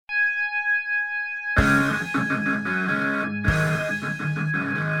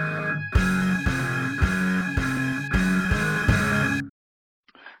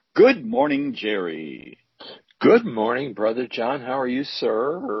Good morning, Jerry. Good morning, Brother John. How are you,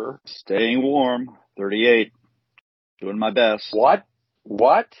 sir? Staying warm. 38. Doing my best. What?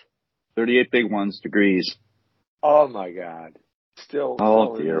 38 big ones degrees. Oh, my God. Still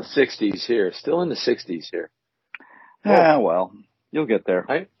in the 60s here. Still in the 60s here. Ah, well, you'll get there.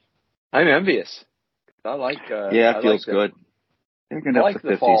 I'm envious. I like... it feels good. You're going to have the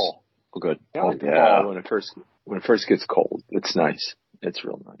 50s. Fall. Oh, good. I like the fall when it first gets cold. It's nice. It's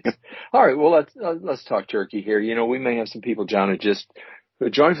real nice. All right. Well, let's talk turkey here. You know, we may have some people, John, who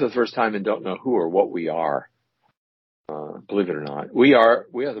joined for the first time and don't know who or what we are. Believe it or not, we are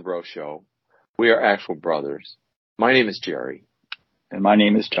the Bro Show. We are actual brothers. My name is Jerry, and my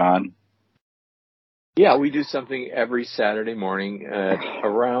name is John. Yeah, we do something every Saturday morning at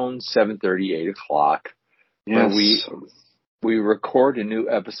around 7:30, 8 o'clock. Yes. Where we record a new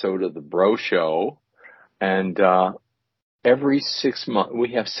episode of the Bro Show, and every 6 months,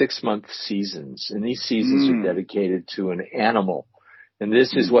 we have 6-month seasons, and these seasons are dedicated to an animal. And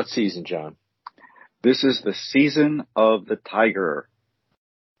this is what season, John? This is the season of the tiger.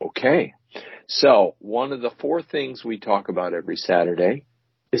 Okay. So one of the 4 things we talk about every Saturday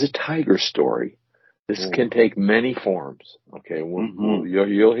is a tiger story. This can take many forms. Okay.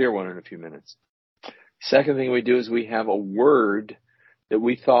 You'll hear one in a few minutes. Second thing we do is we have a word that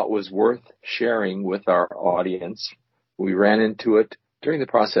we thought was worth sharing with our audience. We ran into it during the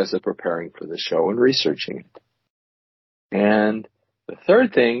process of preparing for the show and researching it. And the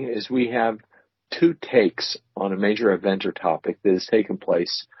third thing is we have 2 takes on a major event or topic that has taken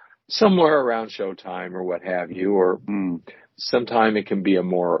place somewhere around showtime or what have you, or sometime it can be a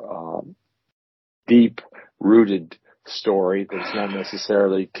more deep-rooted story that's not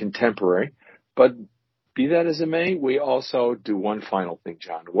necessarily contemporary. But be that as it may, we also do one final thing,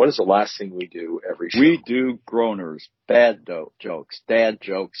 John. What is the last thing we do every show? We do groaners, bad jokes, dad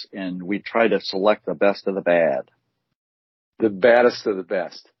jokes, and we try to select the best of the bad. The baddest of the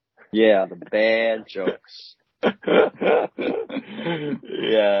best. Yeah, the bad jokes.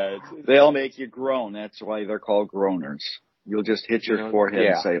 Yeah, they'll make you groan. That's why they're called groaners. You'll just hit your forehead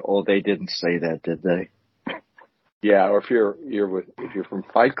and say, "Oh, they didn't say that, did they?" Yeah, or if you're from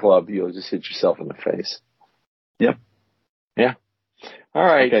Fight Club, you'll just hit yourself in the face. Yep. Yeah. All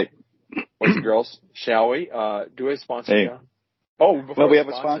right. Okay. Boys and girls, shall we? Do we have a sponsor, Hey. John? Oh, well, we have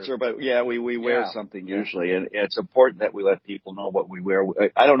a sponsor, but we wear something usually, and it's important that we let people know what we wear.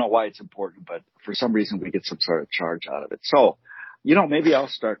 I don't know why it's important, but for some reason we get some sort of charge out of it. So, maybe I'll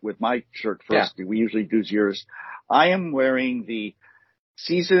start with my shirt first. Yeah. We usually do yours. I am wearing the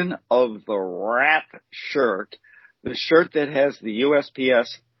Season of the Rat shirt, the shirt that has the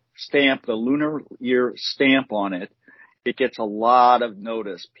USPS stamp, the lunar year stamp on it. It gets a lot of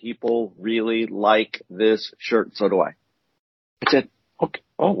notice. People really like this shirt. So do I. That's it. Okay.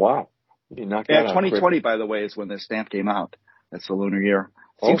 Oh, wow. You knocked that out 2020, quick. by the way, is when the stamp came out. That's the lunar year.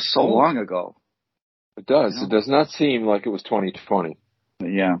 Seems so long ago. It does. It does not seem like it was 2020.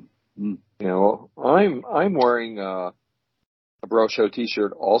 Yeah. I'm wearing a Bro Show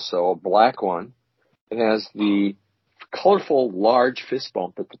T-shirt, also a black one. It has the colorful large fist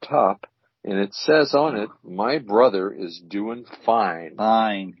bump at the top, and it says on it, "My brother is doing fine."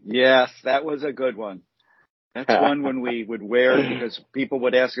 Fine. Yes, that was a good one. That's one when we would wear it because people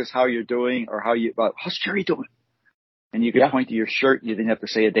would ask us how you're doing or how's Jerry doing? And you could point to your shirt. You didn't have to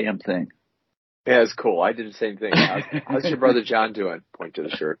say a damn thing. Yeah, it's cool. I did the same thing. How's your brother John doing? Point to the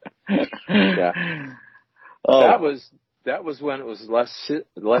shirt. Yeah. Oh. That was when it was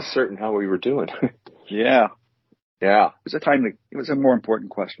less certain how we were doing. Yeah. Yeah. It was a more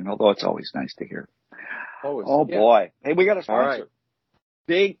important question, although it's always nice to hear. Boy. Hey, we got a sponsor. Right.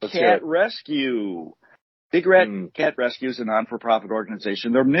 Big Cat Rescue. Big Cat Rescue is a non-for-profit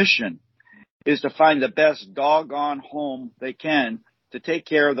organization. Their mission is to find the best doggone home they can to take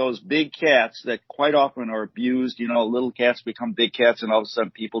care of those big cats that quite often are abused. Little cats become big cats and all of a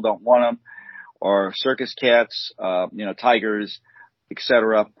sudden people don't want them, or circus cats, tigers,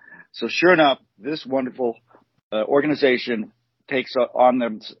 etc. So sure enough, this wonderful organization takes on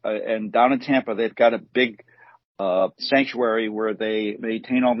them, and down in Tampa, they've got a big sanctuary where they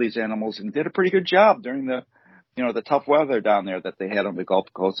maintain all these animals and did a pretty good job during the tough weather down there that they had on the Gulf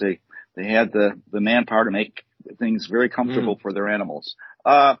Coast. They had the manpower to make things very comfortable for their animals.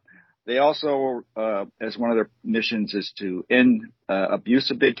 They also, as one of their missions, is to end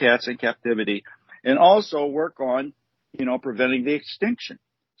abuse of big cats in captivity, and also work on, preventing the extinction.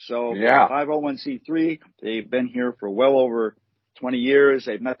 So 501c3, they've been here for well over 20 years.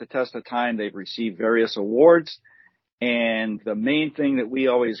 They've met the test of time. They've received various awards. And the main thing that we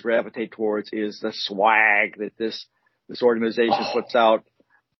always gravitate towards is the swag that this organization puts out.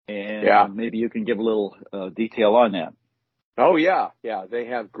 And maybe you can give a little detail on that. Oh, yeah. Yeah, they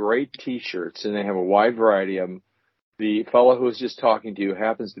have great T-shirts, and they have a wide variety of them. The fellow who was just talking to you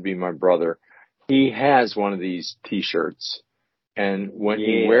happens to be my brother. He has one of these T-shirts, and when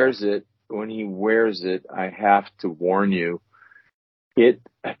he wears it, I have to warn you, it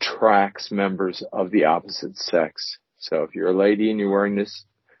attracts members of the opposite sex. So if you're a lady and you're wearing this,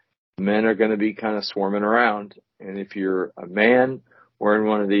 men are going to be kind of swarming around. And if you're a man wearing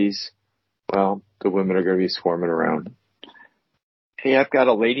one of these, well, the women are going to be swarming around. Hey, I've got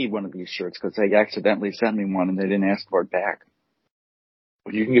a lady one of these shirts because they accidentally sent me one and they didn't ask for it back.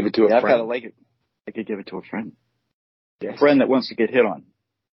 Well, you can give it to a friend. I've got a lady. I could give it to a friend. Yes. A friend that wants to get hit on.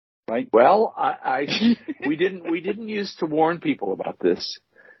 Right? Well, we didn't used to warn people about this,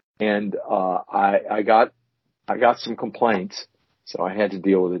 and I got some complaints, so I had to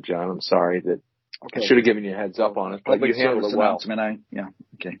deal with it, John. I'm sorry that I should have given you a heads up on it, but you handled it well.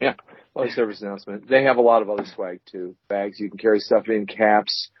 Yeah. Public service announcement. They have a lot of other swag too. Bags you can carry stuff in,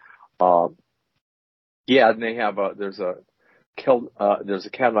 caps. And they have there's a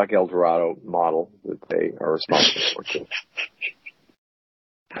Cadillac Eldorado model that they are responsible for too.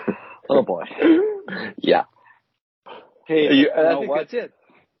 Oh boy. Yeah. Hey, I think that's it.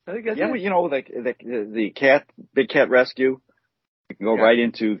 I think that's it. You know, the big cat rescue. We can go right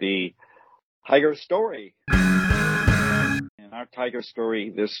into the tiger story. And our tiger story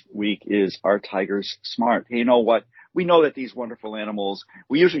this week is Our Tiger's Smart. Hey, you know what? We know that these wonderful animals,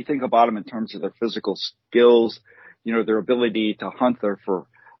 we usually think about them in terms of their physical skills, you know, their ability to hunt,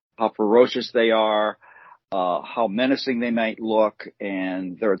 how ferocious they are, how menacing they might look,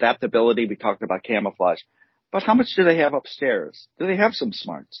 and their adaptability. We talked about camouflage. But how much do they have upstairs? Do they have some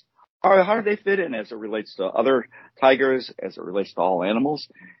smarts? Or how do they fit in as it relates to other tigers, as it relates to all animals,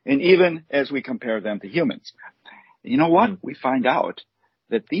 and even as we compare them to humans? You know what? We find out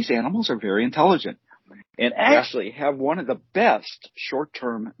that these animals are very intelligent and actually have one of the best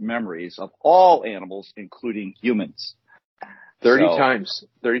short-term memories of all animals, including humans. 30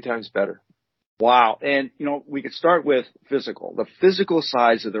 times better. Wow. And, you know, we could start with physical. The physical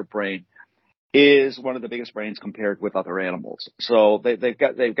size of their brain is one of the biggest brains compared with other animals. So they've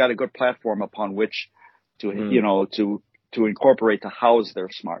got a good platform upon which to incorporate to house their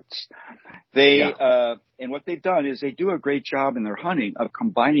smarts. And what they've done is they do a great job in their hunting of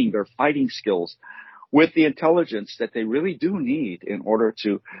combining their fighting skills with the intelligence that they really do need in order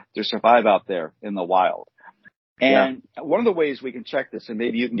to survive out there in the wild. And one of the ways we can check this, and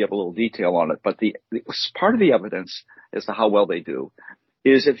maybe you can give a little detail on it, but the part of the evidence as to how well they do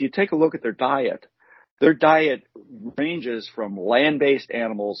is if you take a look at their diet ranges from land-based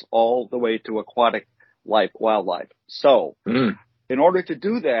animals all the way to aquatic wildlife. So in order to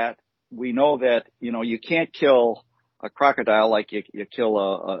do that, we know that, you know, you can't kill a crocodile like you kill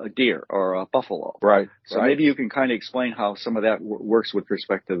a deer or a buffalo. Right. So maybe you can kind of explain how some of that works with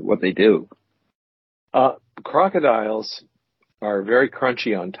respect to what they do. Crocodiles are very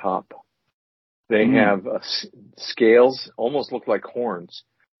crunchy on top. They have scales, almost look like horns,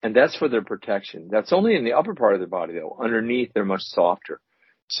 and that's for their protection. That's only in the upper part of their body, though. Underneath, they're much softer.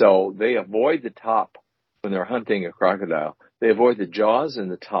 So they avoid the top when they're hunting a crocodile. They avoid the jaws and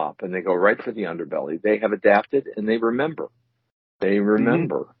the top, and they go right for the underbelly. They have adapted, and they remember. They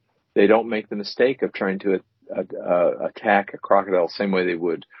don't make the mistake of trying to attack a crocodile the same way they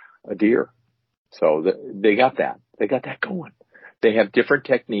would a deer. So they got that. They got that going. They have different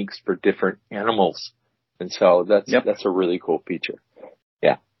techniques for different animals. And so that's a really cool feature.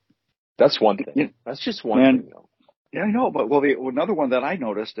 Yeah. That's one thing. That's just one thing, though. Yeah, I know. But another one that I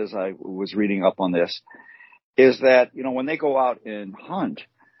noticed as I was reading up on this is that, you know, when they go out and hunt,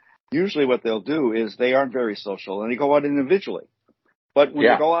 usually what they'll do is they aren't very social and they go out individually. But when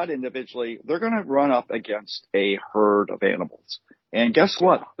they go out individually, they're going to run up against a herd of animals. And guess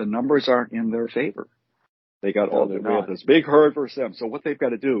what? The numbers aren't in their favor. They got this big herd versus them. So what they've got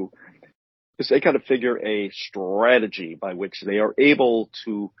to do is they got to figure a strategy by which they are able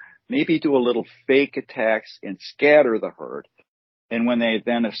to maybe do a little fake attacks and scatter the herd. And when they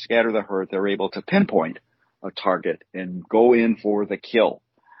then scatter the herd, they're able to pinpoint a target and go in for the kill.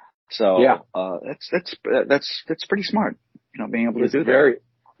 So that's pretty smart. You know, being able to do that.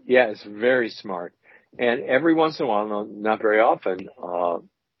 It's very smart. And every once in a while, not very often,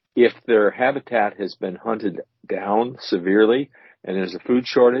 if their habitat has been hunted down severely and there's a food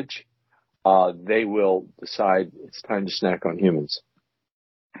shortage, they will decide it's time to snack on humans.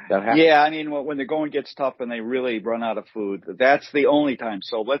 That happens. Yeah, I mean, when the going gets tough and they really run out of food, that's the only time.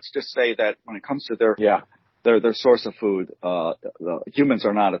 So let's just say that when it comes to their source of food, the humans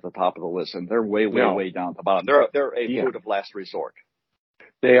are not at the top of the list, and they're way down at the bottom. They're a food of last resort.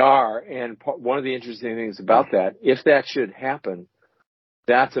 They are, and one of the interesting things about that, if that should happen,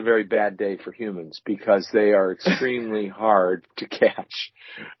 that's a very bad day for humans because they are extremely hard to catch.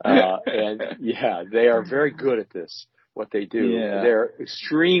 And they are very good at this, what they do. Yeah. They're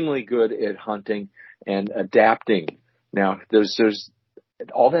extremely good at hunting and adapting. Now, there's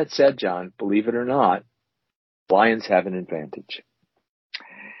all that said, John, believe it or not, lions have an advantage.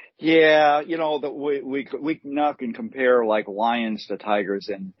 Yeah, we now can compare like lions to tigers,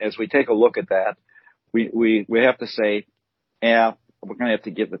 and as we take a look at that, we have to say, yeah, we're going to have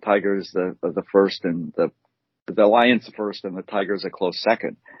to give the tigers the first and the lions first and the tigers a close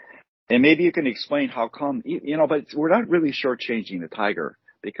second. And maybe you can explain how come, but we're not really shortchanging the tiger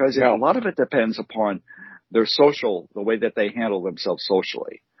because a lot of it depends upon the way that they handle themselves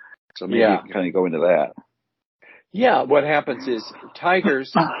socially. So maybe you can kind of go into that. Yeah, what happens is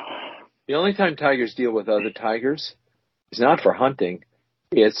tigers, the only time tigers deal with other tigers is not for hunting.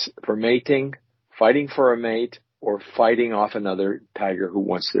 It's for mating, fighting for a mate, or fighting off another tiger who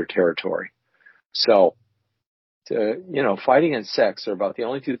wants their territory. So, fighting and sex are about the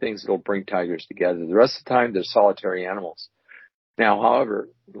only two things that will bring tigers together. The rest of the time, they're solitary animals. Now, however,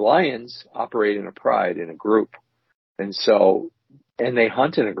 lions operate in a pride, in a group. And they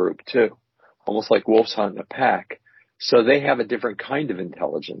hunt in a group too, almost like wolves hunt in a pack. So they have a different kind of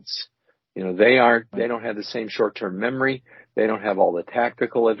intelligence. They don't have the same short-term memory. They don't have all the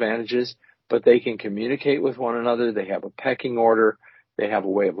tactical advantages, but they can communicate with one another. They have a pecking order. They have a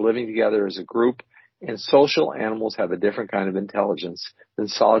way of living together as a group. And social animals have a different kind of intelligence than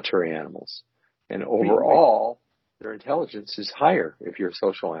solitary animals. And overall, their intelligence is higher if you're a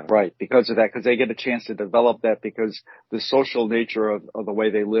social animal. Right, because of that, because they get a chance to develop that because the social nature of the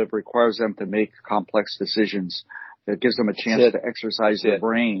way they live requires them to make complex decisions. It gives them a chance to exercise their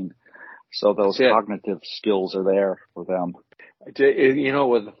brain. So those cognitive skills are there for them. What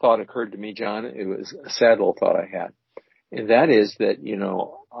the thought occurred to me, John, it was a sad little thought I had. And that is that,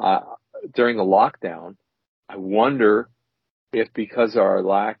 during the lockdown, I wonder if because of our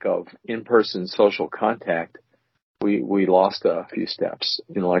lack of in-person social contact, we lost a few steps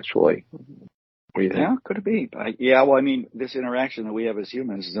intellectually. What do you think? Yeah, could it be? This interaction that we have as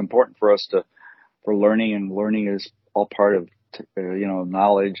humans is important for us for learning, and learning is all part of,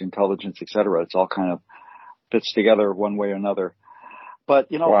 knowledge, intelligence, etc. It's all kind of fits together one way or another. But,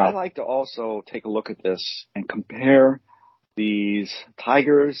 I like to also take a look at this and compare these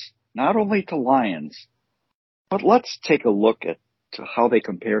tigers not only to lions, but let's take a look to how they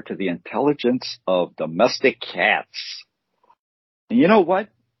compare to the intelligence of domestic cats. And you know what?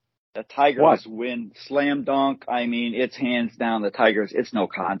 The tigers win slam dunk. I mean, it's hands down the tigers. It's no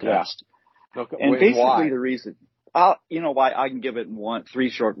contest. Yeah. And basically the reason, why I can give it in 3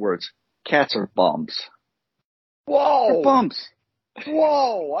 short words. Cats are bums. Whoa! They're bums.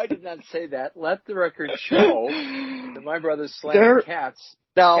 Whoa! I did not say that. Let the record show that my brother's slamming cats.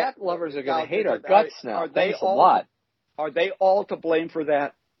 Now, cat lovers are going to hate our guts now. Are they all to blame for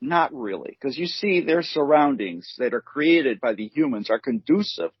that? Not really, because you see their surroundings that are created by the humans are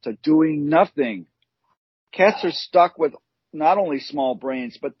conducive to doing nothing. Cats are stuck with not only small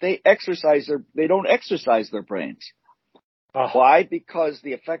brains, but they don't exercise their brains. Why? Because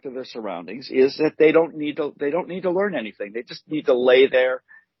the effect of their surroundings is that they don't need to learn anything. They just need to lay there,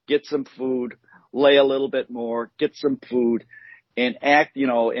 get some food, lay a little bit more, get some food, and act,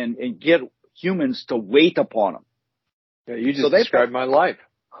 and get humans to wait upon them. Yeah, you just described my life.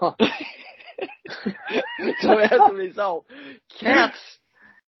 Huh. So as a result, cats,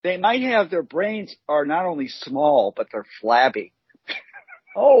 they might have their brains are not only small, but they're flabby.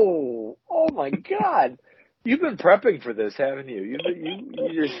 Oh my God. You've been prepping for this, haven't you? You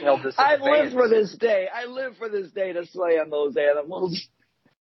just held this. I live for this day. To slam those animals.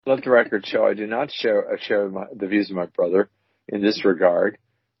 Let the record show I do not share the views of my brother in this regard.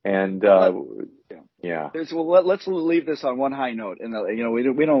 And let's leave this on one high note. And we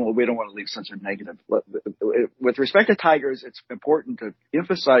don't want to leave such a negative. With respect to tigers, it's important to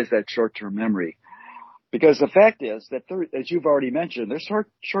emphasize that short-term memory. Because the fact is that, as you've already mentioned, their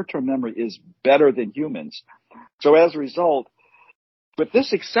short-term memory is better than humans. So as a result, with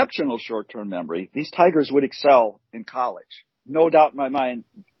this exceptional short-term memory, these tigers would excel in college. No doubt in my mind,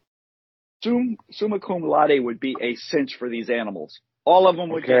 summa cum laude would be a cinch for these animals. All of them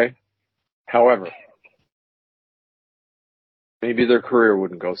would get. However, maybe their career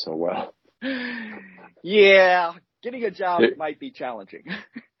wouldn't go so well. Yeah. getting a job might be challenging.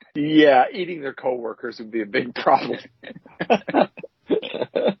 Yeah, eating their coworkers would be a big problem.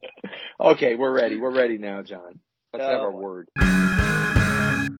 Okay, we're ready. We're ready now, John. Let's have our word.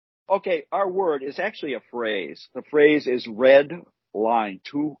 Okay, our word is actually a phrase. The phrase is red line,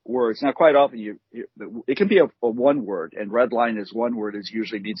 2 words. Now, quite often it can be a one word, and red line is one word. It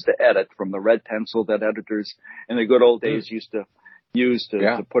usually means to edit, from the red pencil that editors in the good old days used to use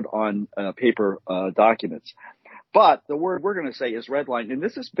to put on paper documents. But the word we're going to say is red line, and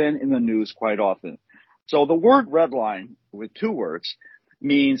this has been in the news quite often. So the word red line, with 2 words,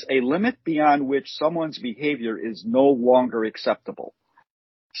 means a limit beyond which someone's behavior is no longer acceptable.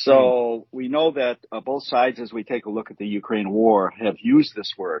 So we know that both sides, as we take a look at the Ukraine war, have used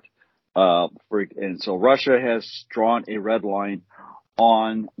this word. And so Russia has drawn a red line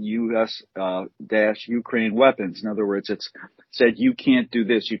on U.S.-Ukraine weapons. In other words, it's said you can't do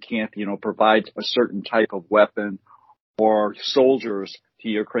this. You can't, provide a certain type of weapon or soldiers to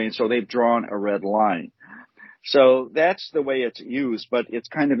Ukraine. So they've drawn a red line. So that's the way it's used. But it's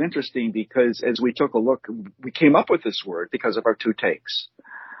kind of interesting because as we took a look, we came up with this word because of our 2 takes.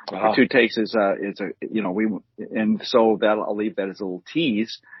 Our 2 takes and so I'll leave that as a little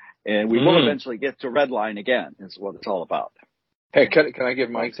tease. And we will eventually get to red line again, is what it's all about. Hey, can I give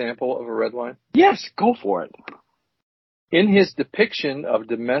my example of a red line? Yes, go for it. In his depiction of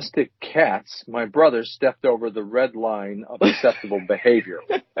domestic cats, my brother stepped over the red line of acceptable behavior.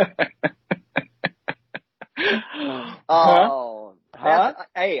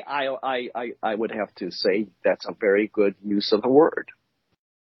 Hey, I would have to say that's a very good use of the word.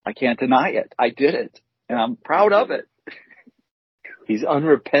 I can't deny it. I did it, and I'm proud of it. He's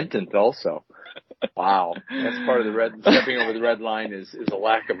unrepentant also. Wow. That's part of stepping over the red line is a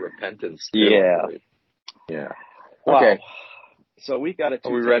lack of repentance. Yeah. Yeah. Wow. Okay. So we got it.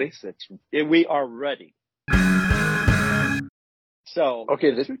 Are we ready? We are ready. So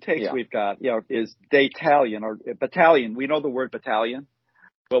the 2 takes we've got, is Datalion or battalion. We know the word battalion.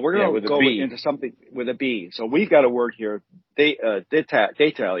 Well, we're going to go into something with a B. So we've got a word here,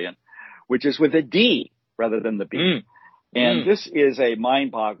 Datalion, which is with a D rather than the B. And this is a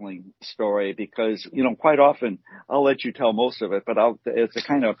mind-boggling story because, quite often, I'll let you tell most of it, but it's a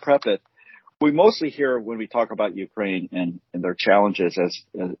kind of prep it. We mostly hear when we talk about Ukraine and their challenges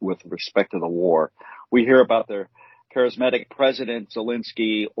with respect to the war, we hear about their charismatic president,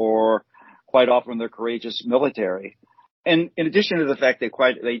 Zelensky, or quite often their courageous military. And in addition to the fact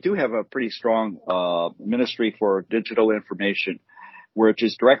they do have a pretty strong ministry for digital information, which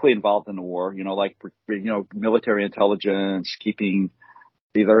is directly involved in the war, military intelligence, keeping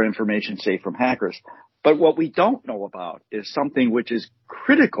their information safe from hackers. But what we don't know about is something which is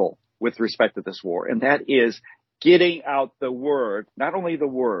critical with respect to this war, and that is getting out the word, not only the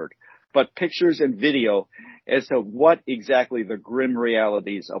word, but pictures and video as to what exactly the grim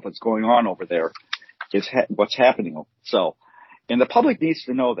realities of what's going on over there is, what's happening. So, and the public needs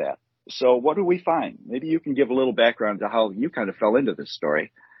to know that. So what do we find? Maybe you can give a little background to how you kind of fell into this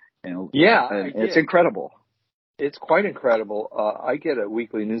story. It's incredible. It's quite incredible. I get a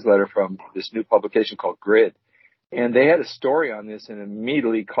weekly newsletter from this new publication called Grid, and they had a story on this and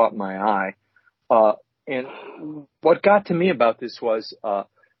immediately caught my eye. And what got to me about this was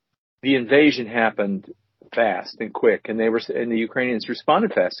the invasion happened fast and quick, and the Ukrainians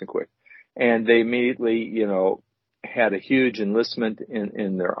responded fast and quick. And they immediately, had a huge enlistment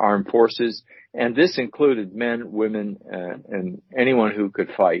in their armed forces. And this included men, women, and anyone who could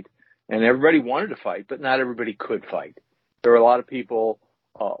fight. And everybody wanted to fight, but not everybody could fight. There were a lot of people,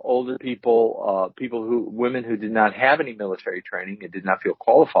 older people, women who did not have any military training and did not feel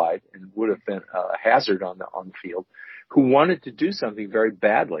qualified and would have been a hazard on the field, who wanted to do something very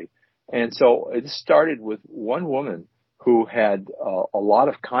badly. And so it started with one woman who had a lot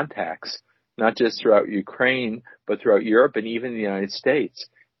of contacts, not just throughout Ukraine, but throughout Europe and even the United States.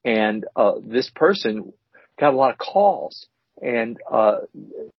 And this person got a lot of calls. And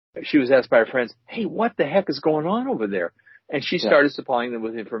she was asked by her friends, hey, what the heck is going on over there? And she started supplying them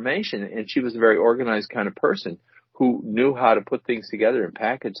with information. And she was a very organized kind of person who knew how to put things together and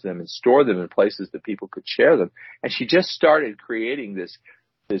package them and store them in places that people could share them. And she just started creating this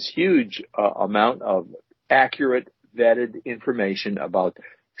huge amount of accurate, vetted information about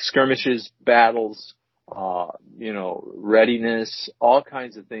skirmishes, battles, readiness, all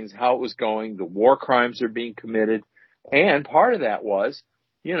kinds of things, how it was going, the war crimes are being committed. And part of that was,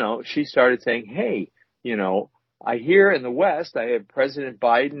 she started saying, hey, I hear in the West, I have President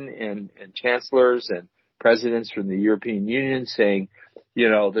Biden and chancellors and presidents from the European Union saying,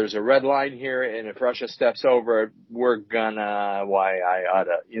 there's a red line here, and if Russia steps over it, we're gonna, I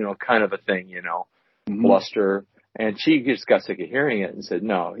oughta, kind of a thing, bluster. And she just got sick of hearing it and said,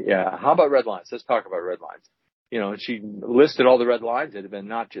 no, yeah, how about red lines? Let's talk about red lines. And she listed all the red lines that have been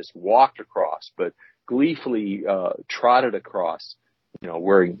not just walked across, but gleefully trotted across,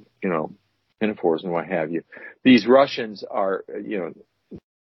 wearing, pinafores and what have you. These Russians are,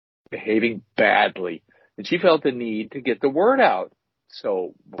 behaving badly. And she felt the need to get the word out.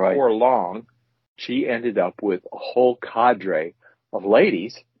 So before long, she ended up with a whole cadre of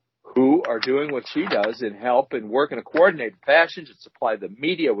ladies who are doing what she does and help and work in a coordinated fashion to supply the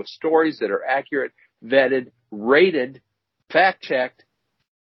media with stories that are accurate, vetted, rated, fact-checked.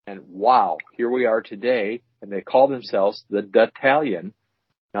 And wow, here we are today, and they call themselves the Battalion,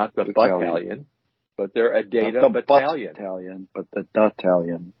 not the Battalion, but they're a data battalion. Battalion, but the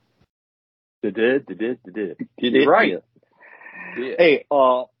Battalion. Right. Hey,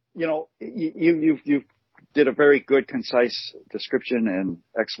 you did a very good, concise description and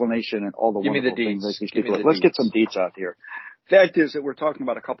explanation and all the wonderful things that these people. Let's get some deets out here. Fact is that we're talking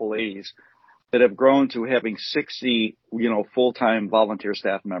about a couple ladies that have grown to having 60, full-time volunteer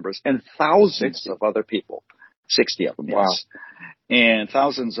staff members and thousands of other people, 60 of them, yes, wow. And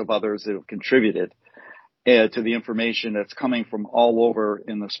thousands of others that have contributed to the information that's coming from all over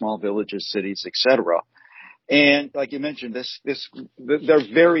in the small villages, cities, etc. And like you mentioned,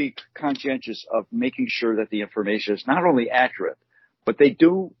 they're very conscientious of making sure that the information is not only accurate, but they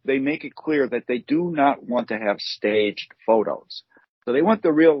make it clear that they do not want to have staged photos. So they want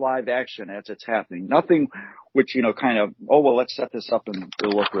the real live action as it's happening. Nothing which, let's set this up and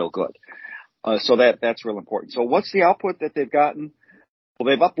it'll look real good. So that's real important. So what's the output that they've gotten? Well,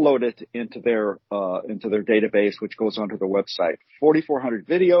 they've uploaded into their database, which goes onto their website, 4,400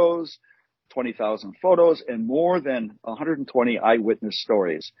 videos, 20,000 photos, and more than 120 eyewitness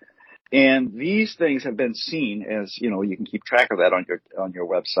stories. And these things have been seen, as you can keep track of that on your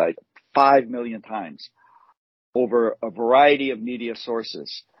website, 5 million times over a variety of media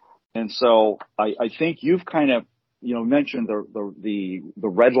sources. And so I think you've kind of mentioned the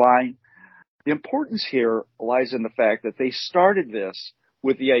red line. The importance here lies in the fact that they started this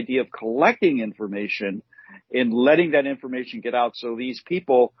with the idea of collecting information and letting that information get out. So these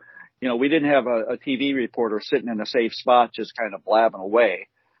people, we didn't have a TV reporter sitting in a safe spot just kind of blabbing away,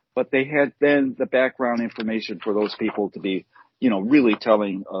 but they had then the background information for those people to be, really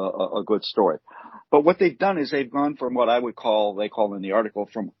telling a good story. But what they've done is they've gone from what they call in the article,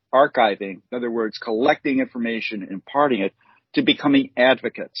 from archiving, in other words, collecting information, imparting it, to becoming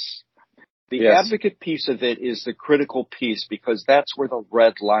advocates. The advocate piece of it is the critical piece because that's where the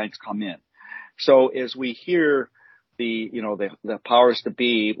red lines come in. So as we hear the powers to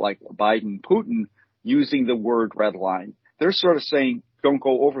be like Biden, Putin using the word red line, they're sort of saying, don't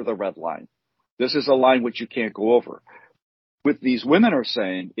go over the red line. This is a line which you can't go over. What these women are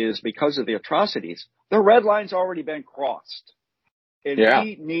saying is because of the atrocities, the red line's already been crossed. And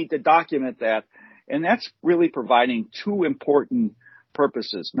we need to document that. And that's really providing two important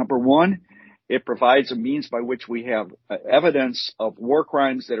purposes. Number one, it provides a means by which we have evidence of war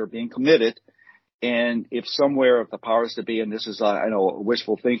crimes that are being committed. And if somewhere of the powers to be, and this is, I know,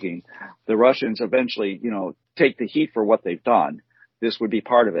 wishful thinking, the Russians eventually, take the heat for what they've done, this would be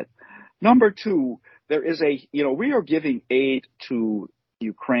part of it. Number two, there is we are giving aid to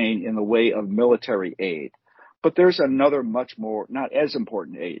Ukraine in the way of military aid, but there's another much more, not as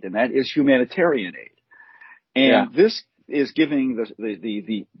important aid, and that is humanitarian aid. And this is giving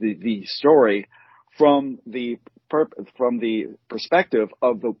the story from the perspective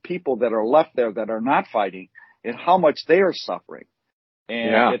of the people that are left there that are not fighting and how much they are suffering.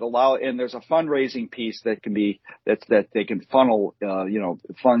 And and there's a fundraising piece that can be, that they can funnel,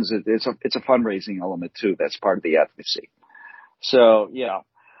 funds. It's a fundraising element too. That's part of the advocacy. So,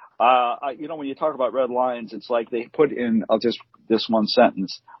 when you talk about red lines, it's like they put in, this one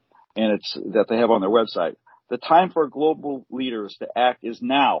sentence, and it's that they have on their website. The time for global leaders to act is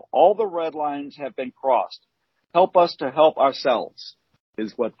now. All the red lines have been crossed. Help us to help ourselves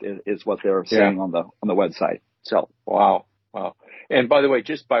is what they're saying on the website. So, wow. And by the way,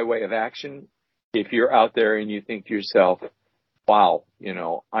 just by way of action, if you're out there and you think to yourself, wow,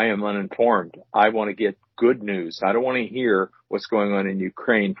 I am uninformed. I want to get good news. I don't want to hear what's going on in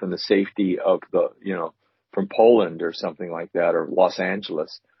Ukraine from the safety of from Poland or something like that, or Los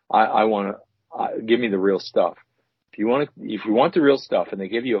Angeles. I want to, give me the real stuff. If you want the real stuff, and they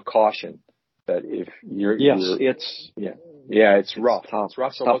give you a caution that if it's rough. It's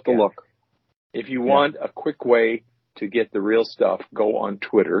rough to look. If you want a quick way to get the real stuff, go on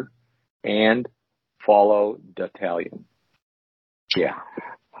Twitter and follow Battalion. Yeah.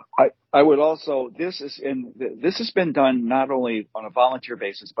 I would also, this has been done not only on a volunteer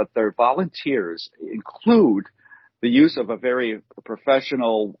basis, but their volunteers include the use of a very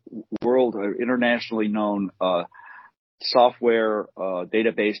professional, internationally known software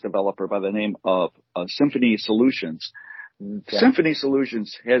database developer by the name of Symphony Solutions. Yeah. Symphony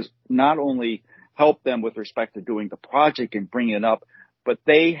Solutions has not only helped them with respect to doing the project and bringing it up, but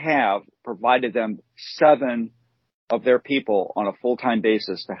they have provided them 7 of their people on a full-time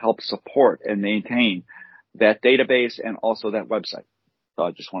basis to help support and maintain that database and also that website. So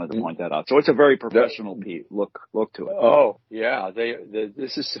I just wanted to point that out. So it's a very professional look to it. Oh, yeah.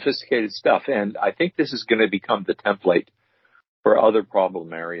 This is sophisticated stuff. And I think this is going to become the template for other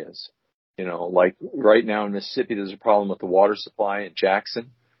problem areas. You know, like right now in Mississippi, there's a problem with the water supply in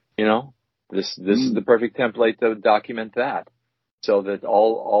Jackson. You know, this is the perfect template to document that, so that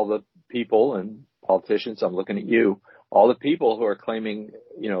all the people and politicians, I'm looking at you, all the people who are claiming,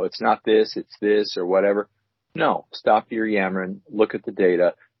 you know, it's not this, it's this or whatever. No, stop your yammering. Look at the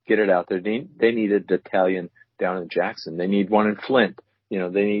data. Get it out there. They need a battalion down in Jackson. They need one in Flint. You know,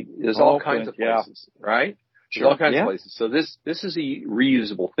 there's all kinds of places, right? Sure. There's all kinds of places. So this is a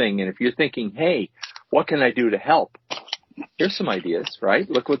reusable thing. And if you're thinking, hey, what can I do to help? Here's some ideas, right?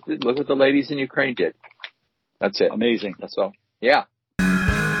 Look what the ladies in Ukraine did. That's it. Amazing. That's all. Yeah.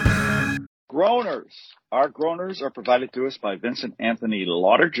 Groaners. Our groaners are provided to us by Vincent Anthony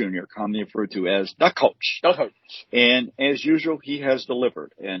Lauder Jr., commonly referred to as the Coach. The Coach. And as usual, he has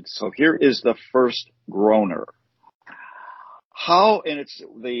delivered. And so here is the first groaner. And it's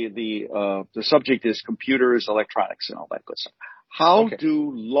the subject is computers, electronics, and all that good stuff. How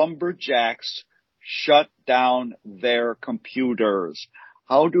do lumberjacks shut down their computers?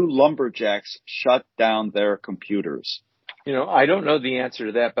 How do lumberjacks shut down their computers? You know, I don't know the answer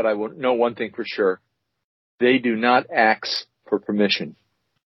to that, but I know one thing for sure. They do not ask for permission.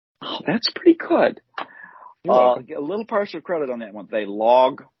 Oh, that's pretty good. A little partial credit on that one. They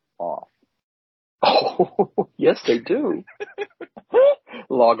log off. Oh, yes, they do.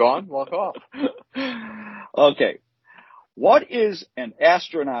 Log on, log off. Okay. What is an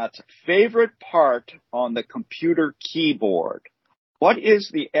astronaut's favorite part on the computer keyboard? What is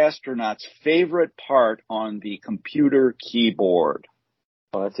the astronaut's favorite part on the computer keyboard?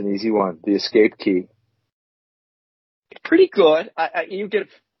 Oh, that's an easy one. The escape key. Pretty good. You get.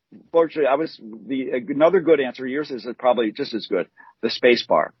 Fortunately, another good answer. Yours is probably just as good. The space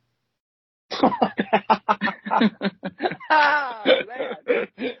bar. Oh,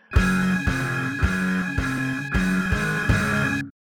 man.